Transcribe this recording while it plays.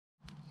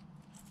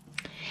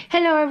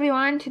Hello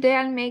everyone, today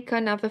I'll make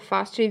another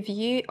fast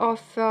review of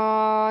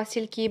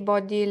silky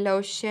body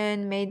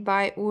lotion made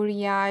by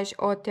Uriage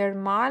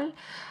Thermal.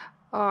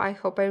 I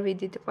hope I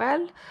read it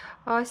well.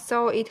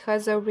 So it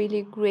has a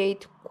really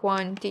great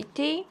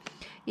quantity.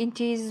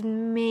 It is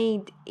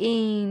made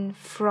in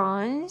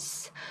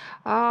France.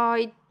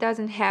 It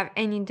doesn't have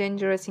any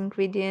dangerous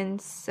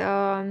ingredients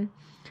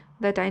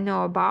that I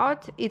know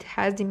about. It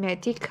has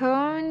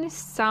dimethicone.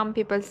 Some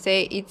people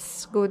say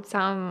it's good,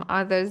 some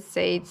others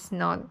say it's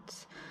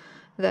not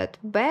that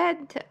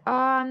bad.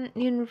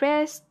 In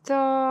rest,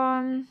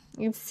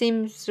 it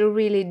seems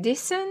really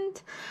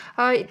decent.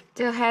 It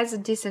has a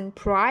decent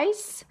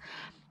price.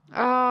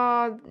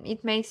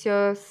 It makes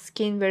your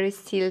skin very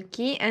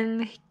silky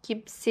and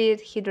keeps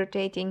it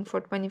hydrating for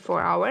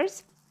 24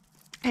 hours.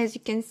 As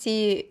you can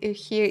see,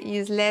 here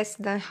is less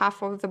than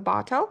half of the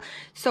bottle,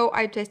 so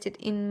I tested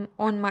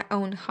on my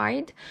own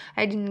hide.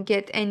 I didn't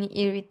get any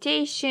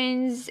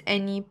irritations,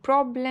 any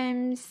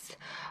problems.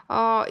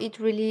 It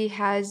really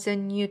has a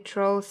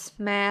neutral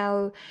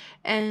smell,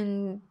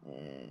 and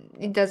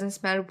it doesn't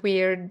smell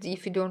weird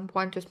if you don't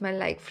want to smell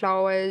like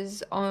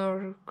flowers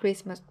or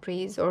Christmas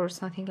trees or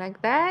something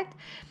like that.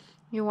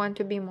 You want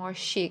to be more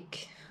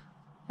chic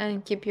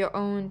and keep your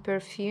own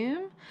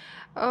perfume.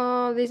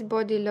 This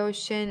body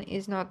lotion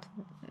is not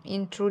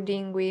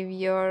intruding with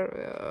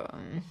your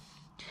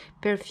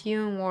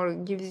perfume or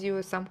gives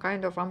you some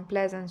kind of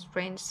unpleasant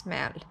strange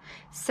smell.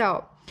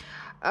 So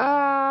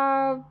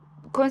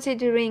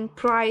considering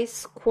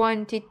price,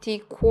 quantity,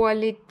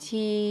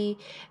 quality,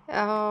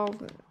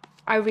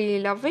 I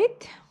really love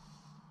it.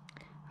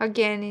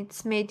 Again,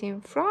 it's made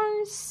in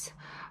France.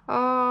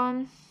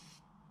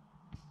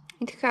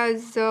 It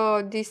has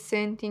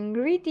decent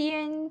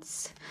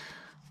ingredients,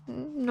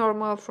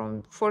 normal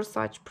for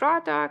such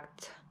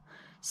product.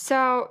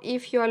 So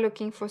if you are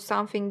looking for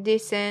something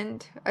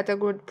decent at a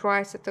good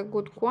price, at a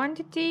good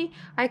quantity,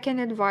 I can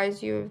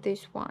advise you of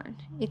this one.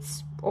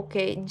 It's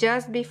okay.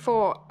 Just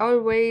before,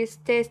 always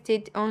test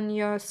it on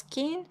your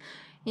skin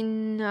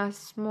in a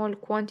small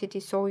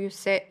quantity, so you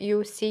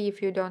see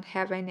if you don't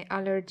have any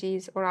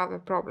allergies or other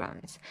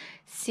problems.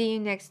 See you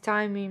next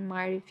time in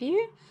my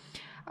review.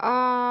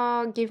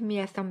 Give me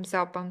a thumbs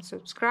up and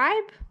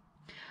subscribe.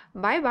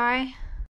 Bye bye.